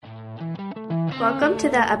Welcome to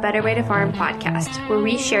the A Better Way to Farm podcast, where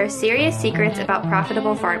we share serious secrets about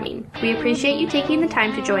profitable farming. We appreciate you taking the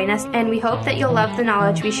time to join us, and we hope that you'll love the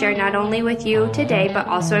knowledge we share not only with you today, but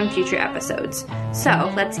also in future episodes.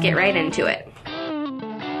 So let's get right into it.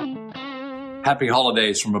 Happy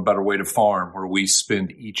holidays from A Better Way to Farm, where we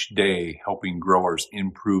spend each day helping growers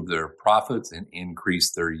improve their profits and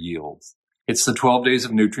increase their yields. It's the 12 days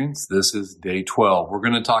of nutrients. This is day 12. We're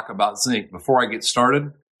going to talk about zinc. Before I get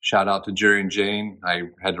started, shout out to Jerry and Jane. I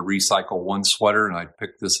had to recycle one sweater and I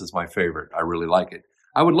picked this as my favorite. I really like it.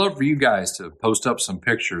 I would love for you guys to post up some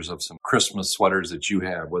pictures of some Christmas sweaters that you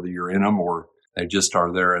have, whether you're in them or they just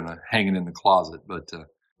are there and hanging in the closet, but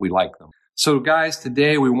we like them. So guys,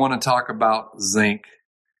 today we want to talk about zinc.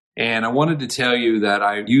 And I wanted to tell you that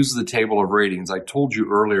I use the table of ratings. I told you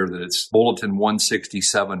earlier that it's Bulletin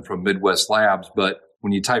 167 from Midwest Labs, but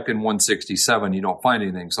when you type in 167, you don't find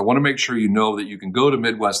anything. So I want to make sure you know that you can go to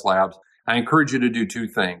Midwest Labs. I encourage you to do two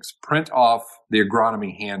things. Print off the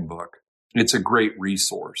Agronomy Handbook. It's a great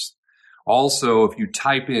resource. Also, if you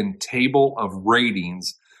type in table of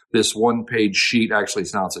ratings, this one-page sheet, actually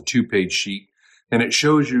it's a two-page sheet, and it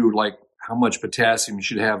shows you like how much potassium you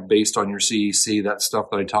should have based on your CEC, that stuff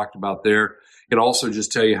that I talked about there. It also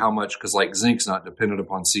just tell you how much, because like zinc's not dependent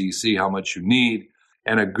upon CEC, how much you need.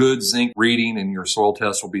 And a good zinc reading in your soil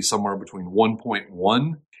test will be somewhere between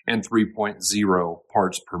 1.1 and 3.0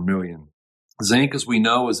 parts per million. Zinc, as we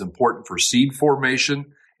know, is important for seed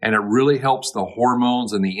formation, and it really helps the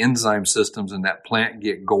hormones and the enzyme systems in that plant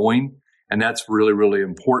get going. And that's really, really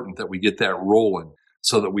important that we get that rolling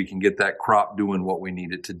so that we can get that crop doing what we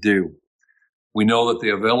need it to do. We know that the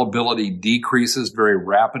availability decreases very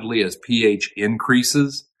rapidly as pH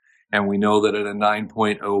increases, and we know that at a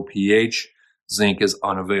 9.0 pH, zinc is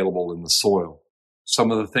unavailable in the soil. Some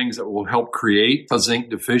of the things that will help create a zinc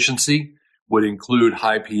deficiency would include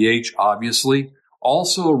high pH, obviously,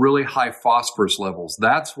 also really high phosphorus levels.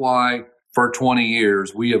 That's why for 20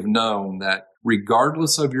 years we have known that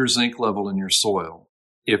regardless of your zinc level in your soil,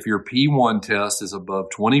 if your P1 test is above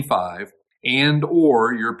 25, and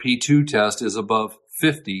or your P2 test is above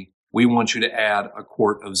 50, we want you to add a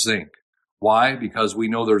quart of zinc. Why? Because we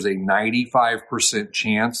know there's a 95%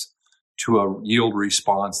 chance to a yield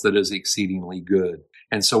response that is exceedingly good.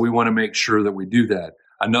 And so we want to make sure that we do that.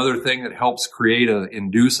 Another thing that helps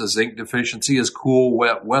induce a zinc deficiency is cool,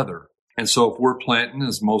 wet weather. And so if we're planting,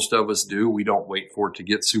 as most of us do, we don't wait for it to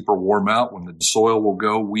get super warm out. When the soil will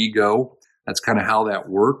go, we go. That's kind of how that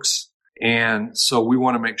works. And so we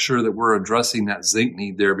want to make sure that we're addressing that zinc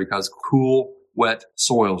need there because cool, wet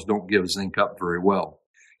soils don't give zinc up very well.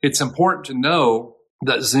 It's important to know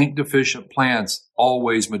that zinc deficient plants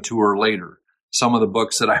always mature later. Some of the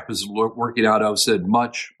books that I was working out of said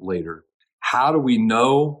much later. How do we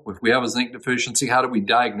know if we have a zinc deficiency? How do we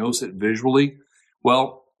diagnose it visually?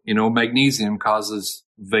 Well, magnesium causes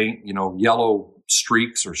yellow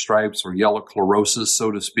streaks or stripes or yellow chlorosis,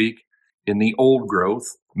 so to speak, in the old growth.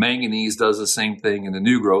 Manganese does the same thing in the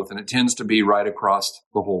new growth, and it tends to be right across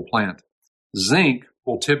the whole plant. Zinc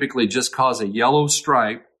will typically just cause a yellow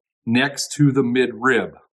stripe next to the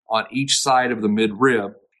midrib, on each side of the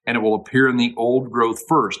midrib, and it will appear in the old growth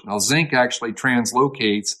first. Now, zinc actually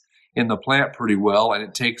translocates in the plant pretty well, and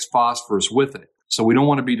it takes phosphorus with it. So we don't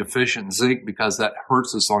want to be deficient in zinc because that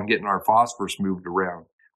hurts us on getting our phosphorus moved around.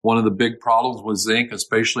 One of the big problems with zinc,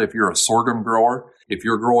 especially if you're a sorghum grower, if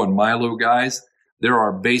you're growing milo, guys, there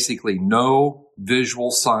are basically no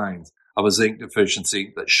visual signs of a zinc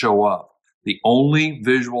deficiency that show up. The only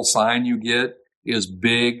visual sign you get is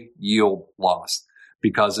big yield loss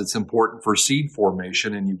because it's important for seed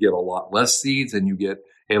formation and you get a lot less seeds and you get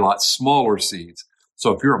a lot smaller seeds.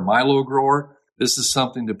 So if you're a milo grower, this is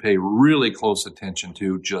something to pay really close attention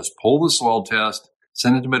to. Just pull the soil test,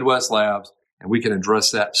 send it to Midwest Labs, and we can address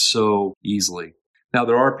that so easily. Now,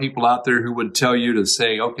 there are people out there who would tell you to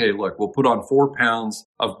say, okay, look, we'll put on 4 pounds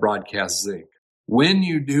of broadcast zinc. When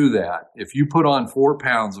you do that, if you put on 4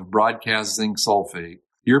 pounds of broadcast zinc sulfate,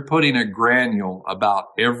 you're putting a granule about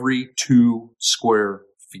every 2 square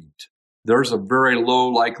feet. There's a very low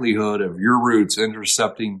likelihood of your roots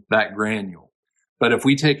intercepting that granule. But if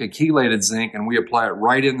we take a chelated zinc and we apply it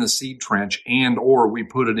right in the seed trench and or we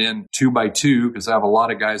put it in 2x2, because I have a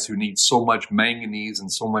lot of guys who need so much manganese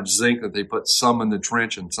and so much zinc that they put some in the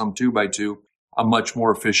trench and some 2x2, a much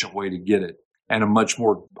more efficient way to get it and a much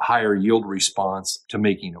more higher yield response to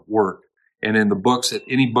making it work. And in the books,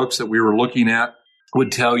 any books that we were looking at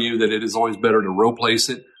would tell you that it is always better to row place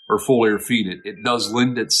it or foliar feed it. It does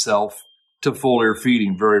lend itself to foliar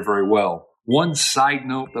feeding very, very well. One side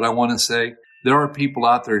note that I want to say, there are people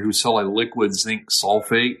out there who sell a liquid zinc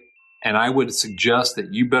sulfate, And I would suggest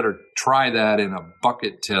that you better try that in a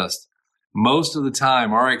bucket test. Most of the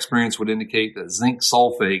time, our experience would indicate that zinc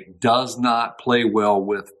sulfate does not play well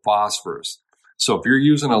with phosphorus. So if you're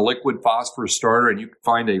using a liquid phosphorus starter and you can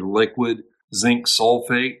find a liquid zinc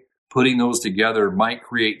sulfate, putting those together might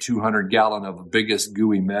create 200 gallon of the biggest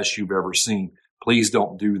gooey mess you've ever seen. Please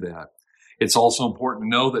don't do that. It's also important to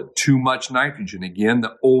know that too much nitrogen, again,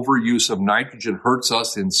 the overuse of nitrogen hurts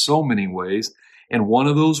us in so many ways. And one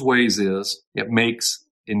of those ways is it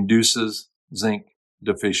induces zinc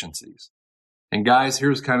deficiencies. And guys,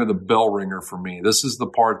 here's kind of the bell ringer for me. This is the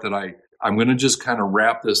part that I'm going to just kind of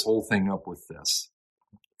wrap this whole thing up with this.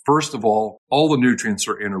 First of all the nutrients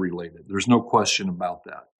are interrelated. There's no question about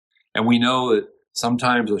that. And we know that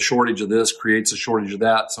sometimes a shortage of this creates a shortage of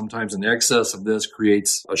that. Sometimes an excess of this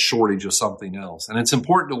creates a shortage of something else. And it's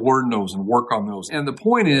important to learn those and work on those. And the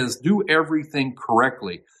point is, do everything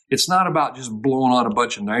correctly. It's not about just blowing on a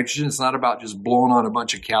bunch of nitrogen. It's not about just blowing on a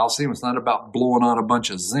bunch of calcium. It's not about blowing on a bunch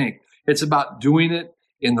of zinc. It's about doing it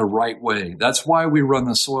in the right way. That's why we run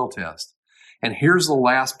the soil test. And here's the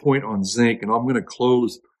last point on zinc, and I'm going to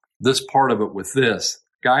close this part of it with this.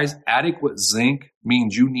 Guys, adequate zinc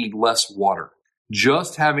means you need less water.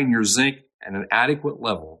 Just having your zinc at an adequate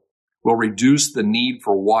level will reduce the need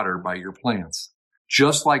for water by your plants.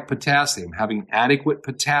 Just like potassium, having adequate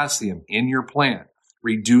potassium in your plant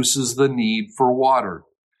reduces the need for water.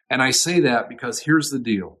 And I say that because here's the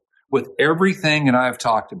deal. With everything that I've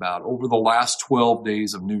talked about over the last 12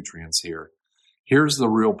 days of nutrients here, here's the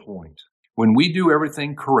real point. When we do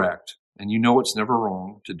everything correct, and you know it's never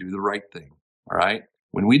wrong to do the right thing, all right?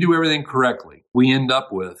 When we do everything correctly, we end up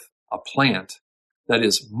with a plant that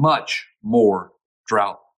is much more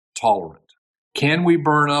drought tolerant. Can we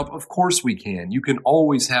burn up? Of course we can. You can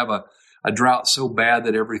always have a drought so bad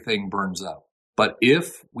that everything burns up. But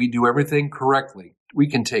if we do everything correctly, we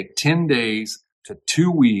can take 10 days to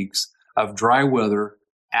 2 weeks of dry weather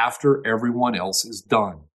after everyone else is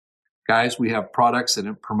done. Guys, we have products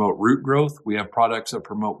that promote root growth. We have products that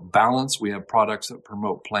promote balance. We have products that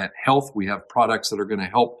promote plant health. We have products that are going to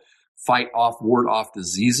help ward off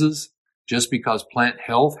diseases. Just because plant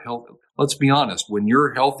health, let's be honest, when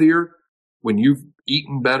you're healthier, when you've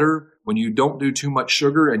eaten better, when you don't do too much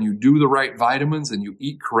sugar and you do the right vitamins and you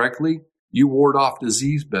eat correctly, you ward off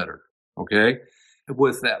disease better, okay?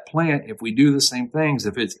 With that plant, if we do the same things,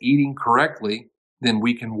 if it's eating correctly, then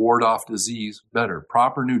we can ward off disease better.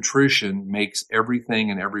 Proper nutrition makes everything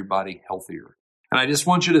and everybody healthier. And I just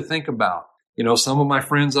want you to think about, some of my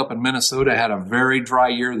friends up in Minnesota had a very dry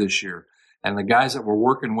year this year. And the guys that were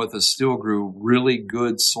working with us still grew really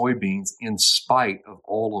good soybeans in spite of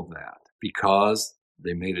all of that because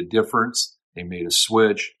they made a difference. They made a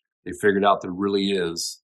switch. They figured out there really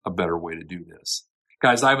is a better way to do this.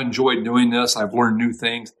 Guys, I've enjoyed doing this. I've learned new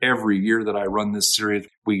things every year that I run this series.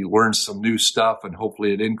 We learn some new stuff and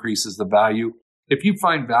hopefully it increases the value. If you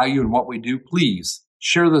find value in what we do, please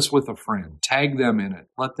share this with a friend. Tag them in it.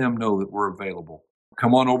 Let them know that we're available.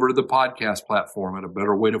 Come on over to the podcast platform at A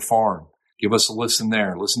Better Way to Farm. Give us a listen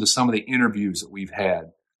there. Listen to some of the interviews that we've had.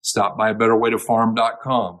 Stop by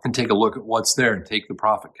betterwaytofarm.com and take a look at what's there and take the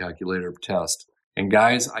profit calculator test. And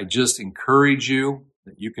guys, I just encourage you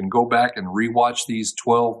that you can go back and rewatch these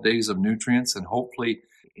 12 days of nutrients and hopefully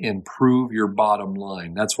improve your bottom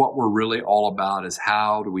line. That's what we're really all about, is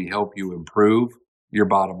how do we help you improve your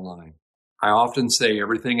bottom line. I often say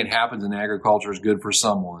everything that happens in agriculture is good for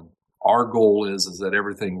someone. Our goal is that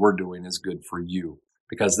everything we're doing is good for you,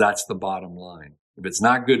 because that's the bottom line. If it's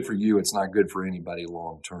not good for you, it's not good for anybody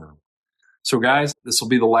long term. So guys, this will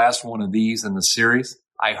be the last one of these in the series.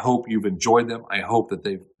 I hope you've enjoyed them. I hope that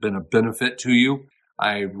they've been a benefit to you.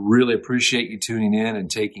 I really appreciate you tuning in and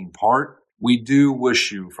taking part. We do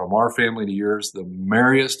wish you, from our family to yours, the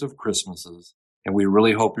merriest of Christmases, and we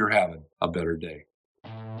really hope you're having a better day.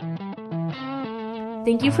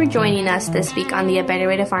 Thank you for joining us this week on the A Better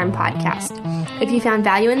Way to Farm podcast. If you found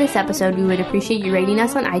value in this episode, we would appreciate you rating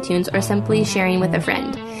us on iTunes or simply sharing with a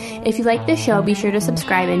friend. If you like this show, be sure to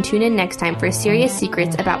subscribe and tune in next time for serious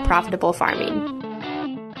secrets about profitable farming.